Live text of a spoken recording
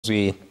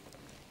We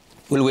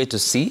will wait to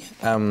see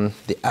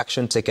the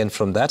action taken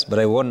from that, but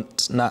I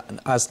want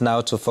us now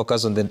to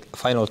focus on the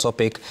final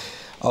topic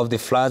of the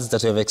floods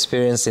that we have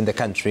experienced in the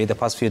country the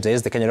past few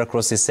days. The Kenya Red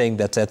Cross is saying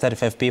that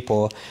 35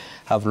 people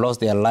have lost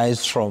their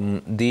lives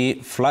from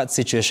the flood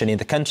situation in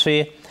the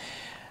country,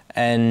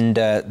 and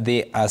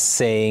they are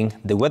saying,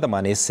 the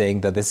weatherman is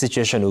saying, that the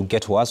situation will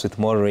get worse with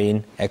more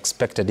rain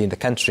expected in the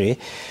country.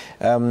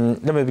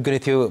 Let me begin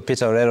with you,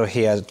 Peter Orero,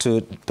 here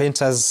to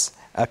paint us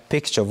a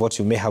picture of what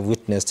you may have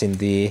witnessed in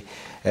the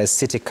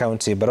city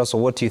county, but also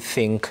what you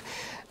think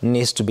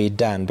needs to be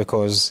done,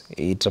 because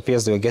it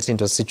appears that we're getting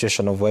into a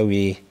situation of where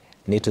we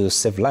need to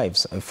save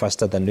lives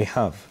faster than we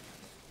have.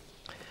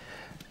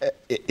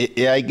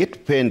 I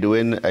get pained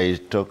when I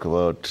talk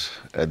about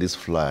these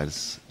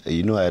floods.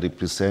 You know, I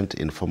represent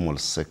informal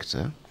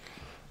sector,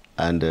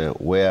 and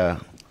where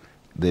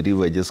the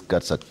river just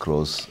cuts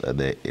across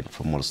the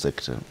informal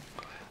sector.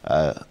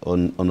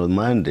 On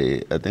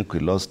Monday, I think we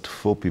lost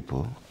 4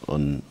 people,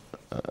 on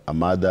a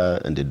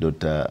mother and a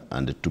daughter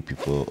and 2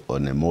 people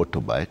on a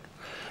motorbike.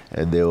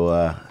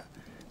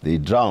 They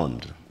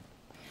drowned.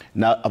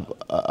 Now,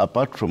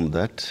 apart from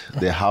that,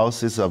 the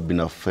houses have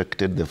been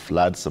affected. The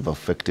floods have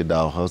affected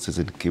our houses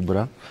in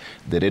Kibra.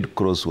 The Red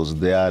Cross was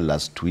there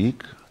last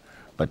week,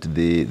 but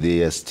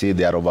they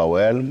are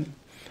overwhelmed.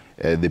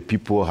 The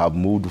people have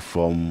moved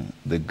from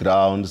the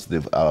grounds,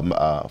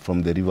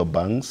 from the river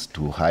banks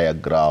to higher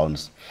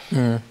grounds.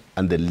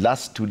 And the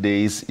last 2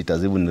 days, it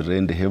has even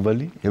rained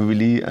heavily,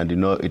 and you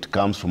know, it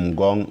comes from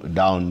Ngong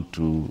down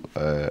to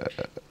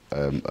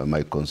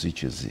my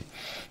constituency.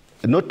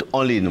 Not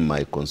only in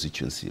my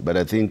constituency, but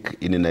I think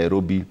in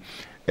Nairobi,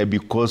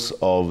 because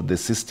of the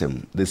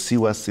system, the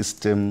sewer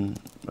system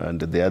and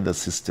the other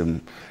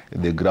system,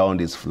 the ground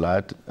is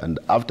flat, and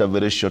after a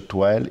very short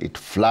while, it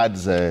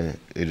floods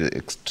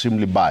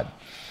extremely bad.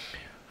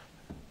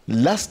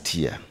 Last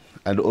year,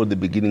 and at the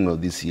beginning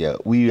of this year,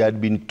 we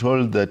had been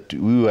told that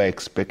we were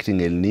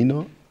expecting El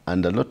Nino,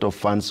 and a lot of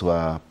funds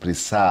were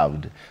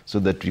preserved so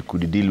that we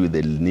could deal with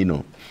El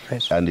Nino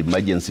and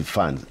emergency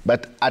funds.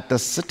 But at a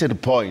certain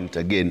point,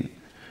 again,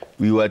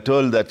 we were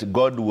told that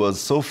God was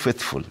so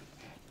faithful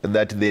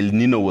that the El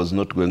Nino was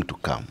not going to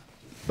come.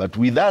 But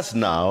with us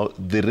now,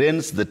 the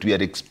rains that we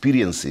are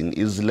experiencing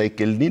is like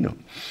El Nino.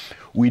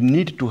 We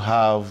need to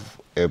have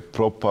a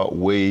proper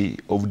way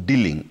of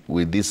dealing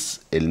with this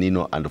El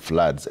Nino and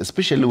floods,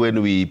 especially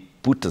when we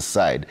put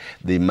aside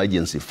the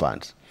emergency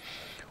funds.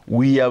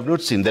 We have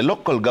not seen the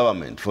local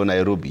government for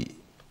Nairobi.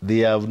 They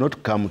have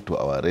not come to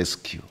our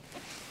rescue.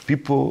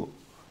 People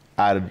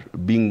are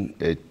being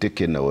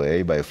taken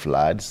away by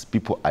floods.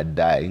 People are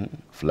dying,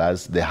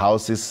 floods. The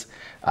houses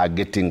are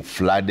getting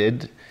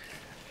flooded.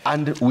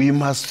 And we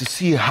must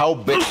see how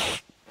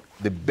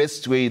the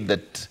best way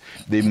that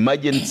the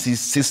emergency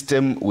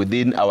system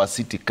within our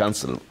city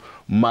council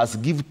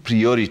must give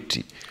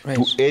priority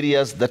to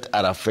areas that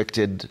are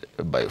affected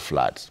by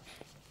floods.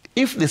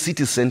 If the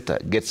city center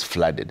gets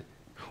flooded,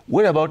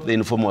 what about the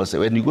informal sector?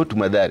 When you go to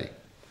Mathare,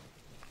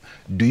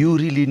 do you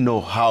really know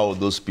how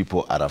those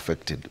people are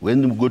affected?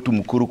 When you go to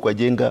Mukuru kwa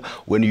Jenga,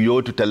 when you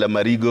go to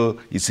Talamarigo,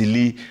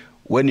 Isili,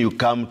 when you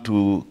come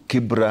to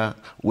Kibra,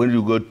 when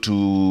you go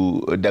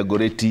to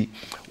Dagoretti,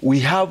 we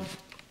have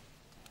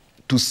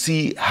to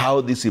see how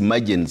these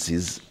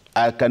emergencies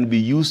can be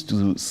used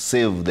to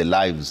save the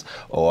lives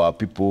of our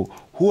people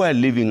who are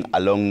living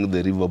along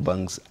the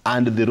riverbanks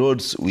and the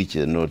roads which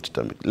are not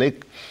tarmac.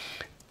 Like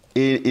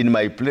in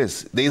my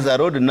place, there is a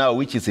road now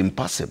which is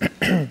impassable.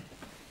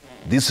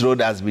 This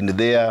road has been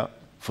there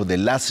for the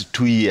last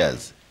 2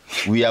 years.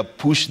 We have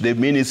pushed the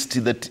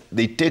ministry that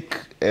they take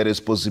a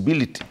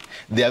responsibility.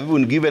 They have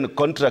even given a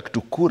contract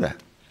to Kura.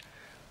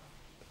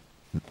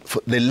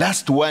 For the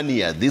last 1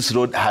 year, this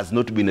road has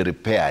not been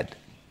repaired.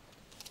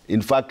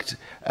 In fact,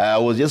 I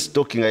was just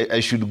talking, I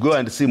should go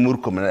and see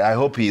Murkomen. I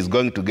hope he is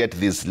going to get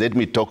this. Let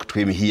me talk to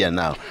him here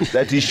now.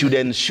 That he should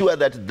ensure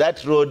that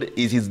that road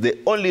is the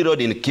only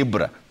road in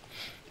Kibra.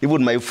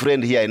 Even my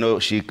friend here, I know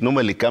she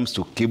normally comes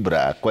to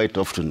Kibra quite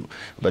often,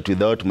 but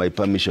without my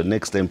permission.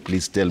 Next time,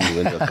 please tell me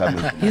when you're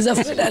coming. He's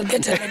afraid I'll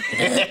get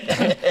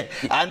it.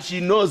 And she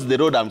knows the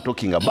road I'm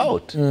talking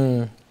about.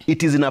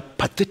 It is in a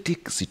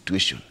pathetic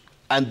situation.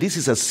 And this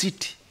is a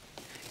city.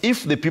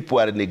 If the people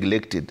are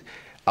neglected,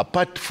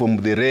 apart from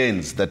the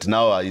rains that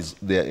now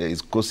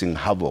is causing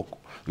havoc,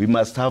 we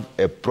must have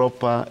a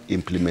proper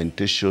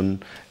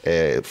implementation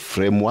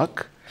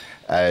framework.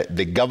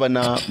 The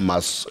governor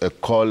must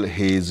call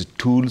his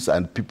tools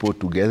and people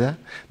together.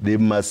 They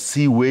must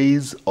see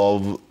ways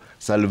of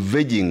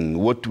salvaging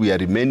what we are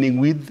remaining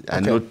with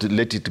and not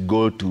let it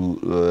go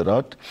to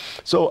rot.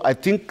 So I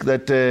think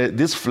that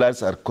these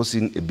floods are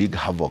causing a big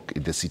havoc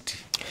in the city.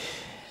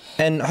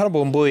 And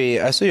Honorable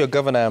Mbui, I saw your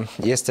governor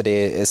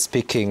yesterday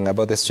speaking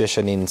about the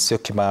situation in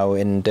Syokimau,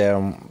 and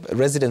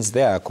residents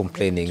there are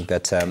complaining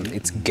that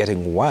it's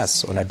getting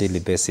worse on a daily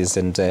basis.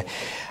 And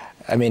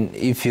I mean,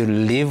 if you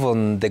live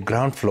on the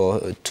ground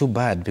floor, too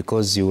bad,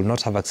 because you will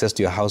not have access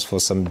to your house for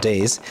some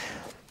days.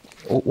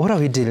 What are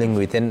we dealing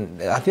with?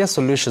 And are there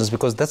solutions?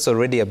 Because that's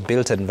already a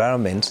built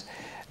environment.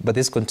 but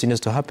this continues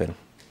to happen.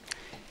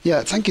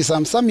 Yeah, thank you,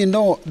 Sam. Sam, you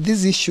know,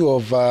 this issue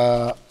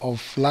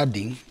of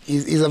flooding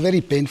is a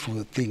very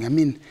painful thing. I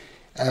mean,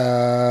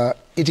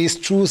 it is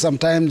true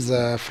sometimes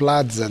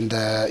floods and,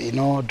 you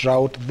know,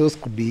 drought, those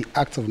could be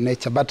acts of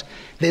nature, but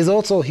there's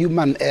also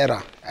human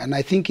error. And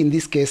I think in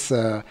this case,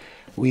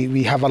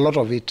 we have a lot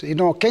of it. You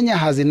know, Kenya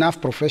has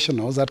enough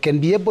professionals that can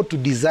be able to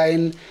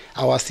design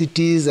our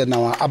cities and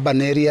our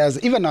urban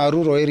areas, even our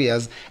rural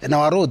areas, and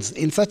our roads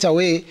in such a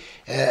way,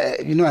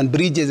 you know, and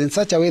bridges in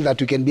such a way that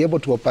we can be able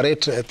to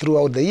operate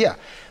throughout the year.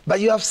 But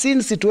you have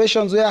seen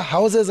situations where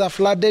houses are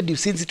flooded.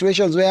 You've seen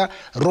situations where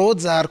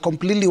roads are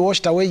completely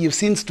washed away. You've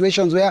seen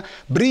situations where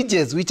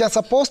bridges, which are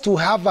supposed to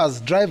have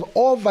us drive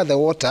over the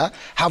water,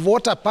 have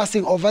water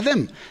passing over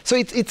them. So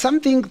it's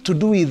something to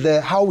do with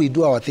how we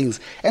do our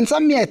things. And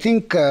some, I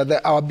think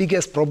our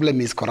biggest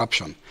problem is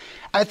corruption.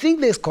 I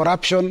think there's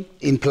corruption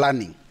in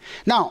planning.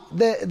 Now,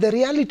 the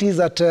reality is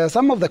that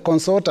some of the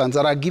consultants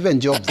that are given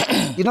jobs,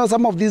 you know,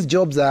 some of these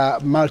jobs are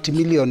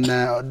multi-million,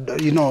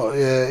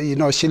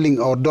 shilling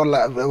or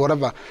dollar,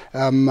 whatever,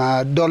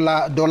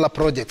 dollar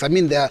projects. I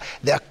mean, there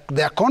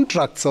are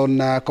contracts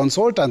on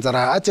consultants that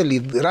are actually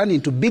run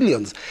into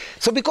billions.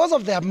 So because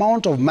of the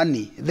amount of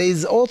money, there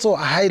is also a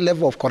high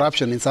level of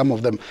corruption in some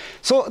of them.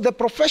 So the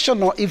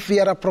professional, if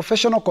we are a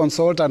professional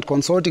consultant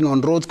consulting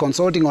on roads,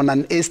 consulting on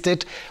an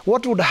estate,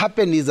 what would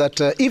happen is that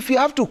if you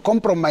have to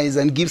compromise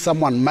and give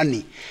someone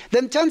money,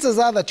 then chances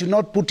are that you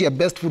not put your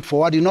best foot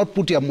forward, you not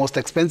put your most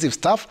expensive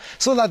stuff,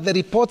 so that the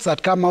reports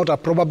that come out are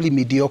probably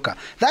mediocre.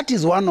 That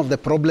is one of the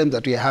problems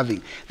that we are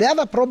having. The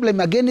other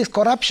problem, again, is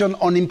corruption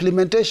on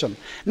implementation.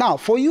 Now,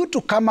 for you to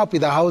come up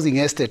with a housing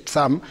estate,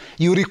 Sam,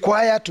 you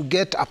require to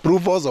get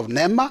approvals of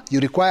NEMA, you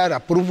require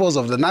approvals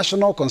of the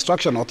National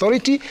Construction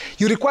Authority,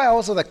 you require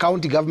also the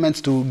county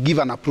governments to give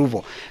an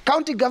approval.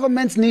 County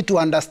governments need to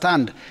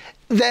understand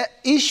the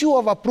issue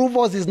of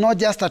approvals is not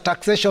just a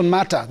taxation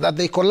matter, that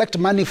they collect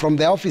money from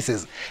their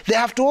offices. They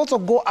have to also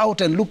go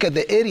out and look at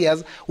the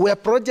areas where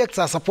projects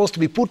are supposed to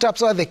be put up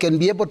so that they can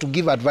be able to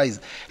give advice.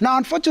 Now,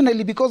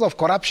 unfortunately, because of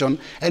corruption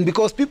and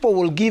because people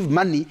will give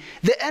money,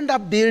 they end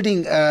up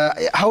building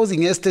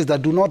housing estates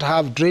that do not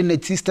have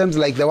drainage systems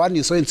like the one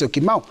you saw in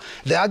Syokimau.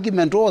 The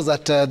argument was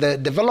that the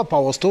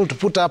developer was told to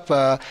put up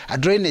a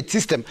drainage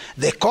system.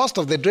 The cost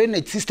of the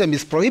drainage system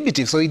is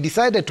prohibitive, so he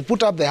decided to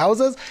put up the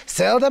houses,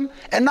 sell them,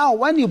 and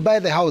now when you buy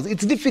the house,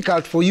 it's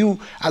difficult for you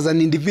as an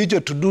individual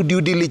to do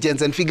due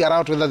diligence and figure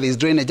out whether there's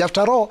drainage.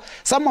 After all,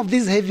 some of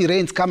these heavy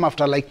rains come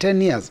after like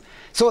 10 years.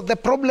 So the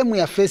problem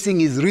we are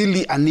facing is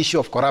really an issue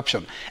of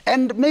corruption.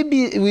 And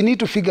maybe we need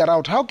to figure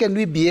out how can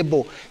we be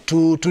able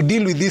to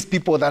deal with these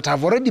people that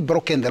have already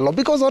broken the law,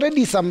 because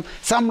already some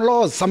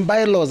laws, some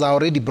bylaws are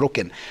already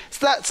broken.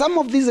 Some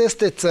of these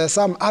estates,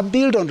 some are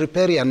built on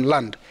riparian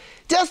land,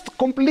 just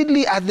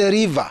completely at the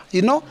river,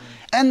 you know.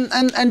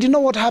 And you know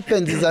what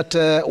happens is that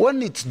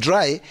when it's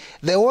dry,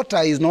 the water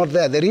is not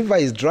there, the river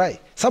is dry.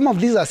 Some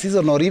of these are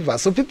seasonal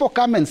rivers. So people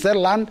come and sell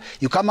land,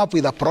 you come up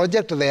with a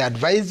project, they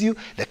advise you,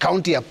 the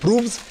county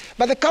approves,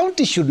 but the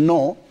county should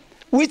know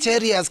which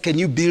areas can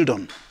you build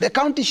on. The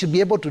county should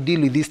be able to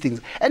deal with these things.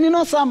 And you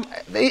know,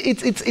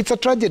 it's a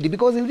tragedy,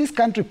 because in this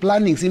country,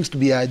 planning seems to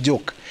be a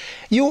joke.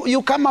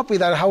 You come up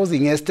with a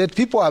housing estate,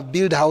 people have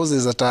built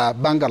houses that are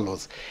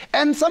bungalows,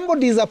 and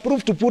somebody is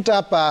approved to put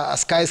up a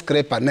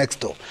skyscraper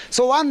next door.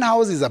 So one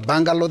house is a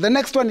bungalow, the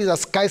next one is a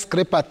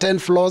skyscraper, 10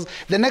 floors,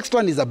 the next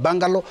one is a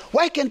bungalow.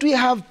 Why can't we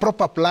have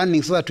proper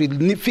planning so that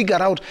we figure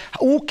out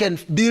who can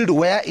build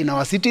where in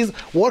our cities,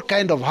 what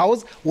kind of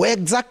house, where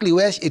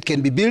it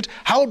can be built,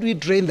 how do we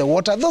drain the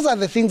water? Those are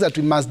the things that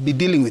we must be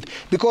dealing with,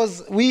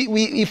 because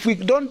if we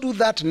don't do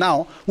that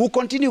now, we'll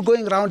continue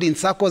going around in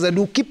circles and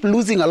we'll keep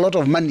losing a lot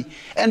of money.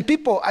 And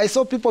I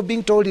saw people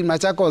being told in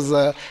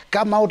Machakos,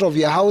 come out of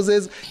your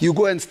houses, you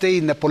go and stay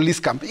in a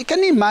police camp. You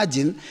can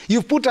imagine,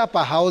 you've put up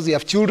a house, you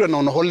have children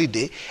on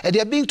holiday, and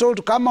you're being told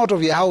to come out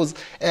of your house,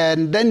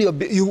 and then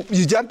you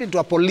jump into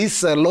a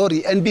police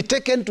lorry and be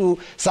taken to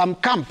some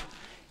camp.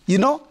 You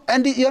know,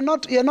 and you're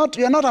not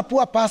a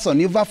poor person.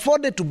 You've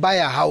afforded to buy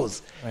a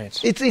house. Right.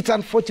 It's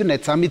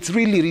unfortunate, Sam. It's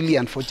really, really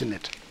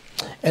unfortunate.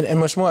 And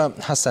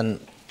Mheshimiwa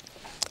Hassan,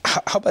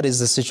 how bad is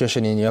the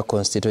situation in your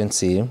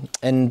constituency?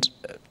 And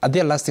are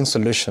there lasting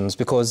solutions?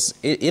 Because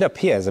it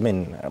appears, I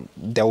mean,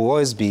 there will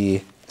always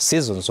be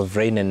seasons of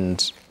rain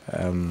and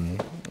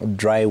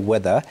dry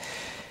weather.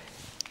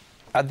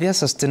 Are there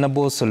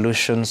sustainable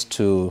solutions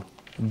to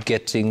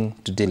getting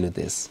to deal with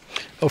this?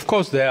 Of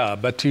course there are,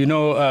 but you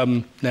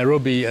know,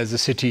 Nairobi as a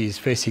city is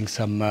facing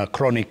some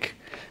chronic,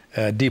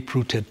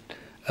 deep-rooted,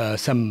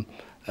 some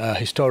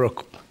historic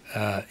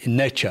in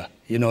nature.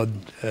 You know,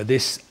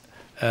 this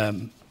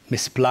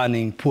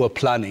misplanning, poor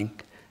planning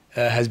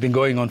has been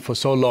going on for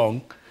so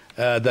long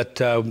that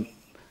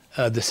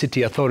the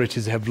city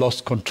authorities have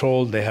lost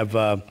control. They have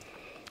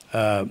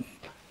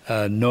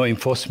no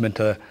enforcement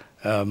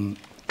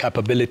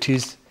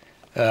capabilities.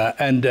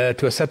 And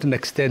to a certain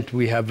extent,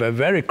 we have a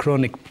very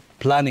chronic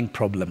planning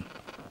problem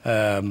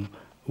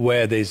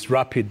where there's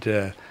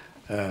rapid,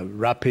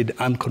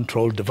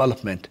 uncontrolled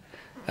development,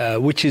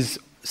 which is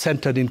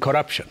centered in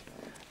corruption.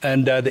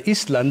 And the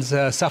Eastlands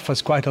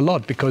suffers quite a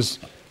lot because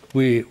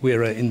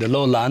we're in the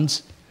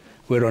lowlands,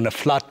 we're on a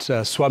flat,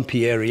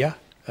 swampy area,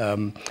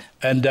 and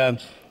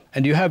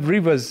you have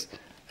rivers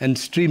and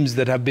streams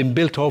that have been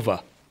built over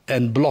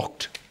and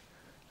blocked,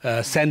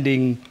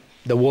 sending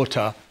the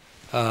water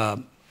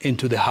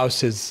into the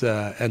houses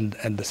and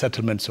the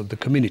settlements of the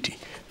community.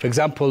 For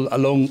example,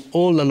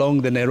 all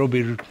along the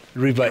Nairobi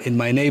River in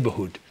my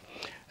neighborhood,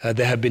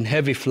 there have been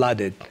heavy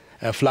flooding,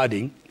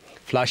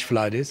 flash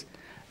floodings.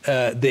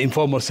 The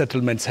informal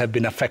settlements have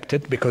been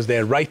affected because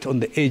they're right on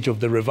the edge of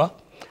the river.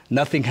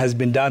 Nothing has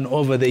been done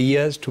over the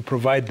years to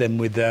provide them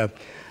with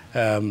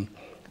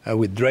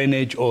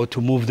drainage or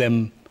to move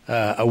them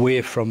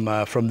away from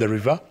the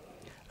river.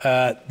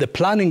 The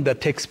planning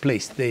that takes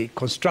place, the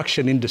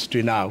construction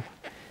industry now,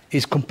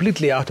 is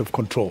completely out of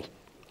control,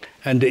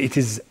 and it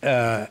is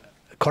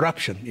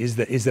corruption is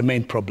the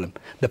main problem.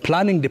 The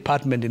planning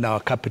department in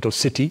our capital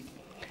city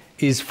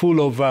is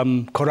full of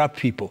corrupt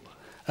people.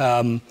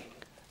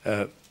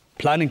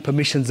 Planning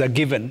permissions are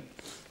given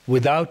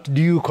without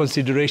due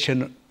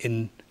consideration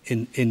in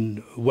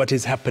what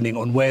is happening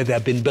on where they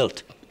have been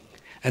built.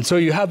 And so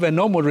you have a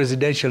normal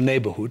residential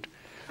neighborhood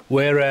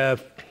where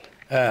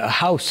a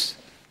house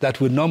that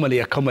would normally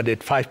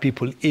accommodate 5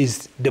 people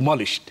is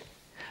demolished.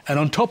 And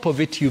on top of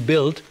it, you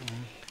build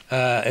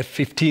a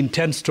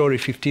 10-story,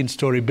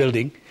 15-story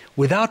building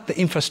without the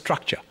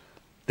infrastructure.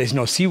 There's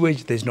no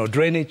sewage, there's no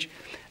drainage.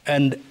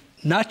 And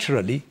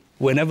naturally,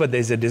 whenever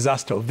there's a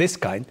disaster of this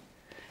kind,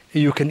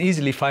 you can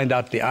easily find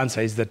out the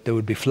answer is that there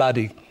would be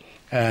flooding,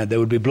 there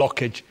would be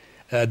blockage,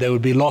 there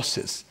would be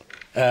losses,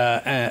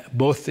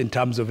 both in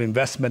terms of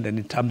investment and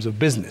in terms of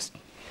business.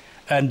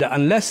 And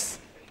unless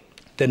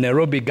the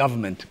Nairobi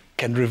government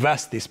can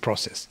reverse this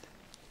process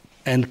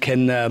and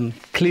can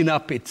clean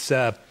up its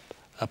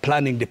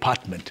planning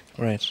department,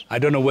 right. I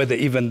don't know whether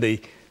even the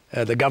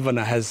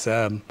governor has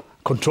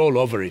control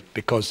over it,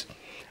 because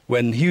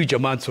when huge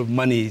amounts of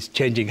money is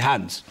changing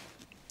hands,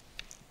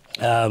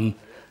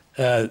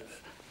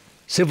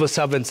 civil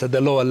servants at the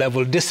lower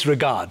level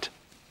disregard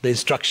the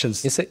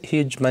instructions. You say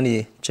huge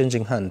money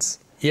changing hands?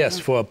 Yes,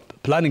 for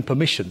planning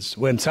permissions.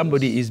 When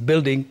somebody is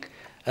building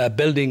a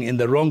building in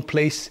the wrong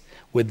place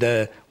with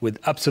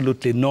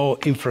absolutely no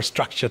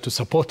infrastructure to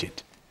support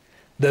it,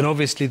 then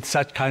obviously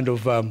such kind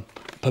of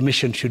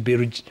permission should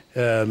be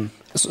So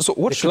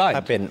what should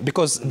happen?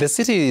 Because the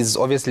city is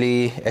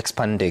obviously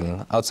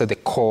expanding outside the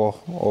core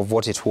of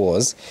what it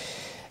was,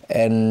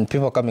 and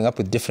people are coming up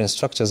with different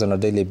structures on a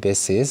daily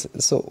basis.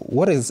 So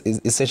what is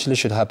essentially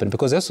should happen?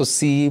 Because I also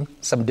see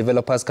some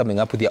developers coming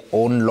up with their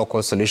own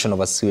local solution of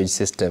a sewage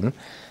system.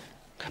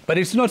 But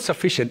it's not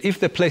sufficient if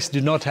the place do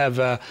not have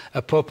a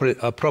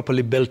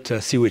properly built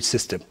sewage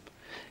system,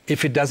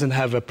 if it doesn't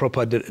have a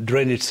proper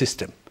drainage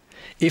system,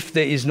 if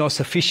there is no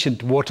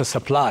sufficient water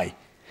supply.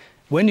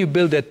 When you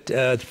build a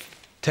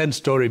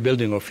 10-story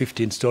building or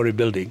 15-story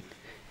building,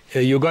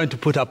 you're going to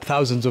put up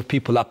thousands of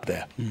people up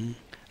there.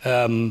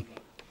 Mm-hmm.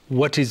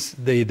 What is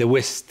the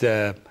waste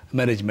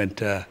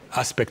management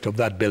aspect of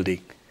that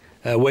building?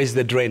 Where's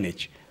the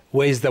drainage?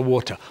 Where's the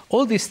water?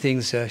 All these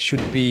things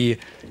should be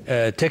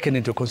taken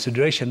into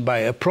consideration by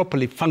a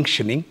properly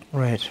functioning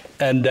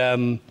and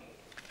an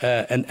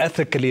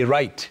ethically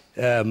right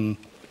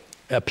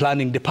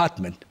planning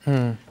department.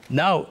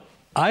 Now,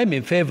 I'm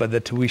in favor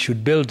that we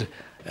should build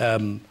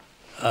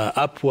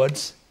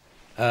upwards.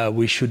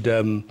 We should,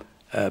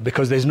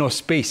 because there's no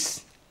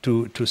space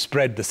to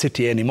spread the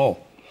city anymore.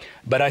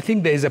 But I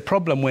think there is a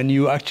problem when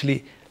you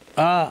actually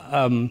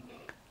are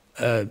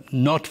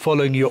not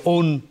following your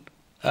own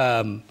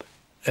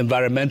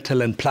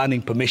environmental and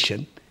planning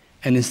permission,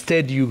 and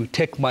instead you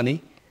take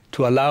money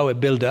to allow a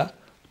builder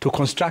to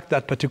construct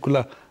that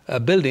particular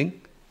building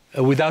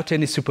without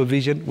any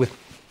supervision,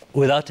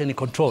 without any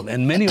control.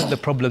 And many of the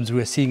problems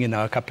we're seeing in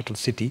our capital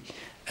city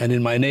and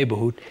in my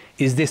neighborhood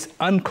is this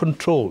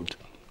uncontrolled,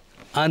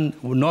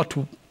 not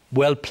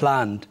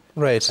well-planned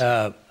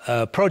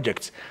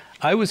projects.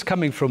 I was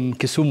coming from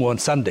Kisumu on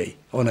Sunday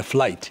on a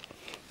flight,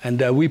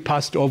 and we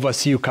passed over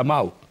Siu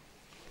Kamau,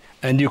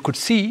 and you could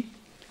see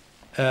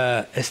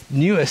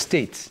new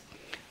estates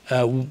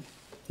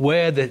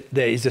where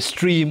there is a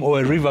stream or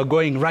a river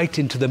going right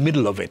into the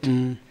middle of it.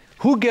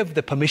 Who gave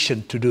the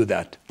permission to do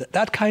that?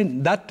 That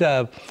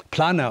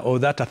planner or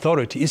that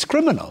authority is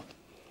criminal.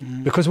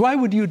 Because why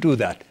would you do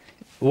that?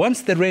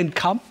 Once the rain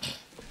comes,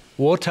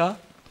 water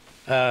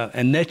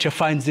and nature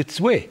finds its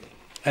way.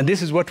 And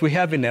this is what we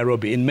have in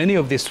Nairobi. In many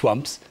of these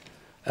swamps,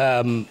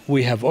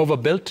 we have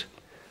overbuilt,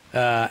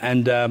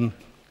 and there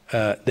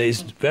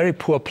is very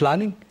poor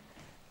planning,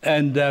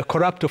 and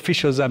corrupt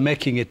officials are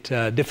making it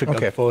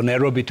difficult for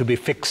Nairobi to be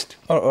fixed.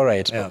 All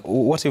right. Yeah.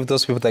 What if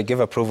those people that give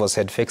approvals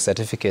had fake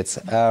certificates?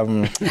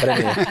 But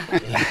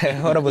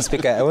anyway, Honorable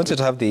Speaker, I want you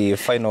to have the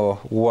final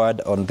word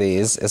on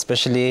this,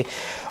 especially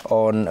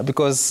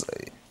because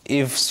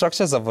if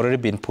structures have already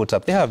been put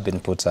up, they have been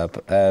put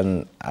up,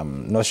 and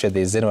I'm not sure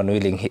there's anyone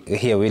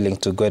willing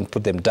to go and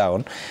put them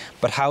down.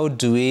 But how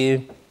do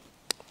we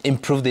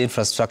improve the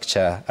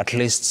infrastructure, at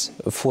least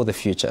for the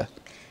future?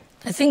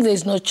 I think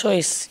there's no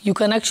choice. You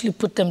can actually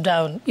put them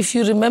down. If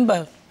you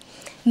remember,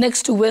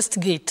 next to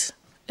Westgate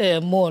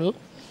Mall,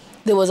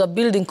 there was a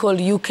building called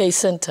UK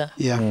Centre.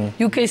 Yeah.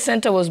 UK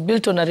Centre was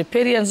built on a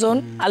riparian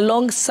zone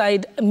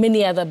alongside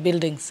many other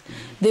buildings.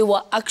 They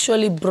were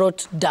actually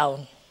brought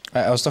down.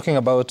 I was talking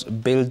about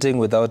building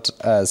without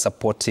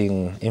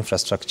supporting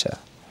infrastructure.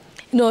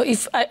 No,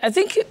 I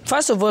think,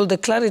 first of all, the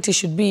clarity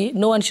should be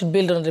no one should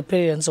build on a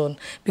riparian zone.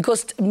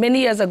 Because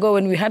many years ago,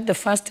 when we had the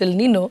first El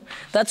Nino,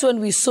 that's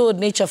when we saw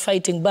nature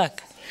fighting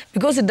back.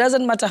 Because it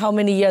doesn't matter how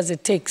many years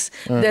it takes,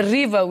 the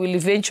river will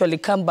eventually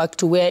come back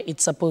to where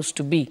it's supposed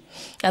to be.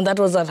 And that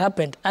was what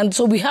happened. And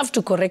so we have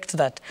to correct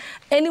that.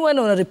 Anyone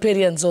on a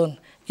riparian zone,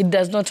 it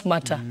does not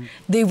matter.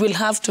 They will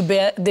have to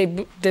bear,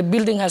 the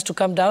building has to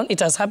come down. It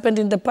has happened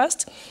in the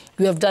past.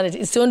 We have done it.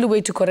 It's the only way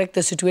to correct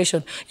the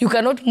situation. You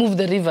cannot move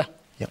the river,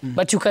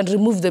 but you can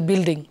remove the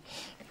building.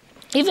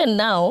 Even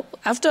now,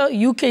 after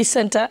UK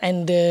Centre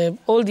and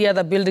all the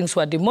other buildings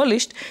were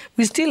demolished,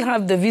 we still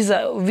have the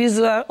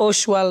Visa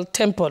Oshwal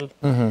Temple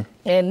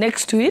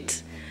next to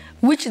it,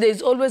 which there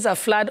is always a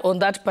flood on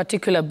that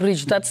particular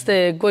bridge. That's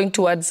going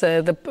towards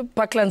the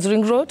Parklands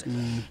Ring Road.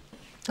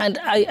 And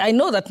I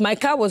know that my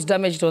car was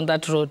damaged on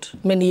that road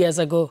many years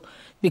ago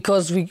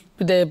because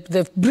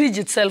the bridge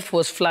itself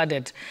was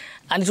flooded.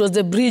 And it was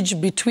the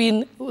bridge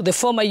between the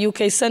former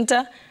UK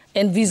Centre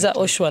and Visa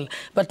Oshwal.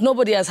 But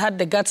nobody has had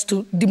the guts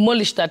to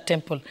demolish that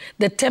temple.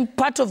 The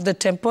part of the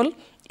temple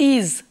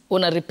is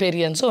on a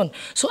riparian zone.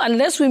 So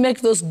unless we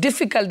make those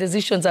difficult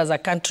decisions as a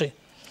country,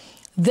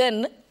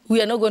 then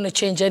we are not going to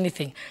change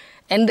anything.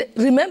 And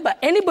remember,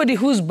 anybody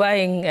who's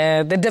buying,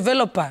 the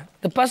developer,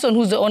 the person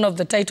who's the owner of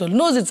the title,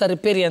 knows it's a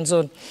riparian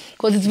zone.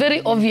 Because it's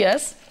very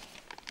obvious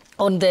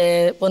on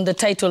the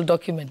title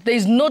document. There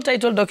is no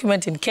title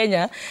document in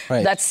Kenya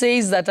that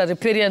says that a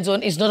riparian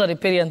zone is not a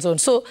riparian zone.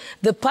 So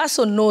the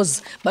person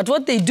knows. But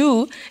what they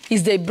do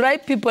is they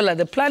bribe people at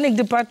the planning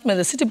department,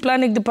 the city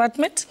planning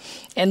department,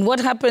 and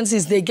what happens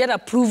is they get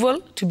approval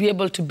to be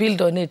able to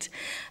build on it.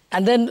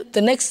 And then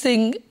the next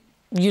thing,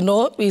 you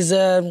know, is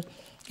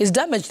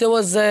damage. There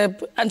was,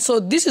 and so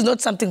this is not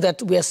something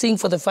that we are seeing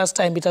for the first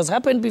time. It has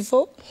happened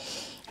before.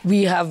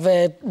 We have,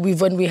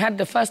 when we had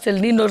the first El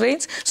Nino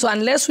rains, so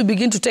unless we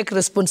begin to take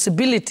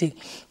responsibility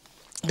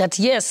that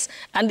yes,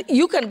 and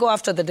you can go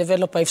after the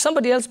developer. If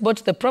somebody else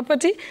bought the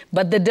property,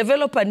 but the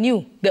developer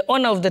knew, the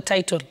owner of the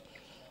title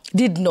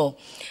did know.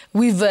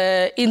 We've,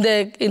 in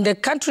the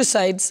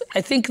countrysides,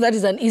 I think that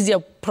is an easier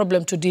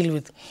problem to deal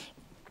with.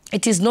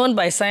 It is known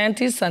by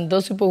scientists and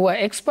those people who are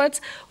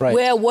experts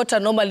where water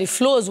normally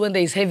flows when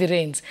there is heavy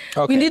rains.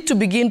 We need to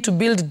begin to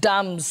build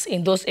dams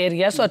in those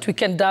areas so that we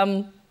can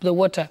dam the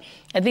water.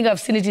 I think I've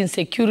seen it in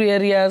Sekuru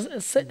areas.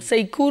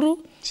 Sekuru,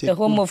 the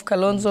home of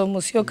Kalonzo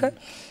Musyoka.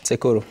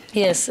 Sekuru.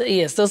 Yes,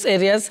 yes, those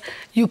areas.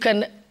 You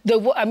can,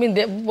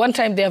 one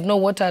time they have no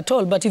water at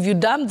all, but if you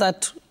dam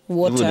that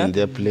water... Even in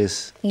their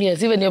place.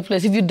 Yes, even in your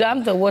place. If you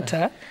dam the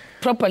water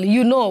properly,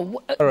 you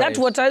know, that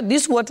water,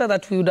 this water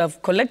that we would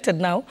have collected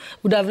now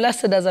would have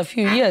lasted us a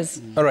few years.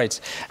 All right.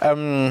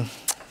 One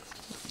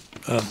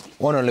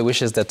only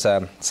wishes that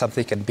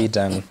something can be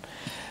done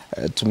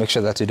to make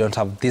sure that we don't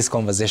have this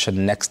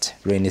conversation next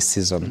rainy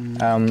season.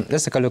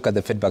 Let's take a look at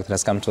the feedback that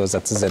has come to us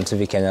at Citizen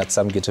TV Kenya. At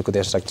Sam Gituku, the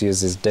hashtag to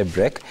use is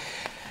daybreak.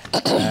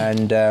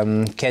 And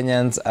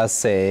Kenyans are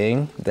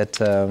saying that,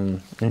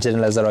 in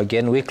General Lazaro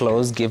again, weak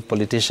laws give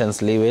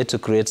politicians leeway to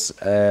create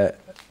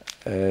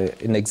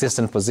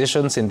inexistent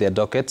positions in their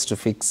dockets to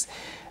fix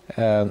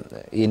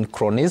in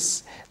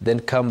cronies, then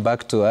come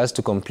back to us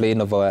to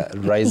complain of our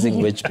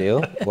rising wage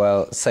bill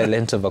while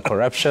silent over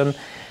corruption.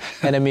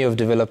 Enemy of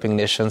developing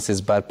nations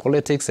is bad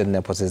politics and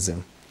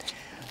nepotism.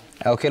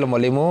 Okello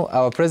Mwalimu,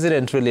 our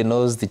president really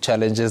knows the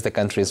challenges the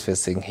country is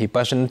facing. He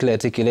passionately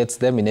articulates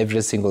them in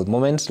every single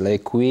moment,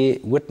 like we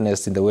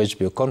witnessed in the wage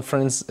bill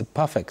conference.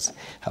 Perfect.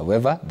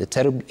 However,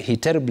 he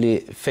terribly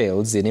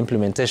fails in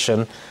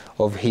implementation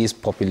of his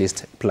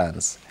populist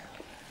plans.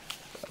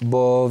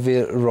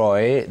 Bovi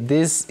Roy,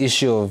 this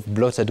issue of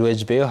bloated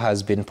wage bill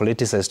has been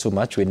politicized too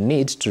much. We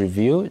need to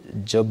review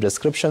job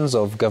descriptions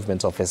of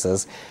government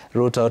officers,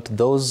 root out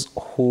those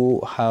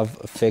who have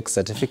fake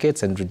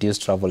certificates and reduce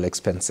travel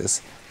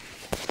expenses.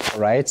 All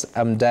right,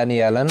 I'm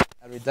Danny Allen.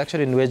 A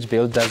reduction in wage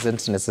bill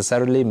doesn't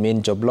necessarily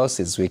mean job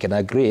losses. We can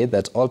agree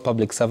that all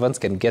public servants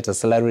can get a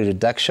salary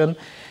reduction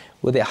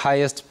with the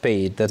highest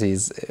paid, that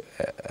is,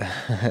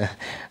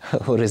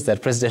 who is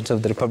that, President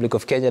of the Republic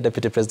of Kenya,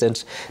 Deputy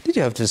President, did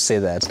you have to say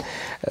that,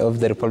 of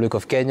the Republic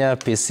of Kenya,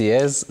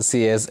 PCS,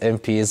 CS,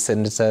 MPs,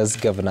 senators,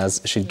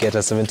 governors should get a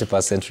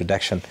 70%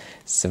 reduction.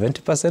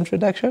 70%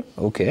 reduction?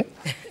 Okay.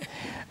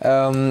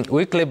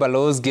 Weak labor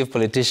laws give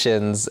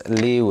politicians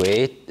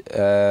leeway.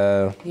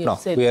 No,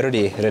 we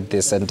already read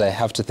this, and I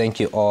have to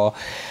thank you all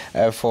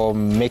for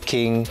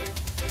making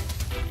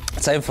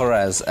time for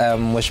us.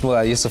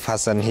 Mheshimiwa Yusuf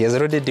Hassan, he has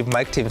already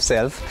demiked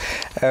himself.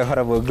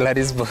 Honorable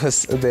Gladys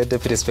Boss, the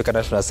Deputy Speaker,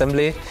 National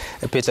Assembly,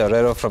 Peter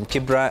Orero from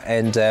Kibra,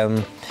 and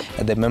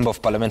the Member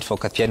of Parliament for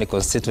Kathiani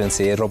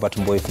constituency, Robert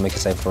Mboi, for making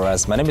time for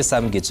us. My name is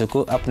Sam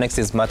Gituku. Up next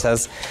is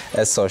Matters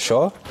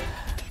Social.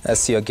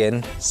 See you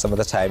again some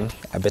other time.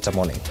 A better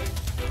morning.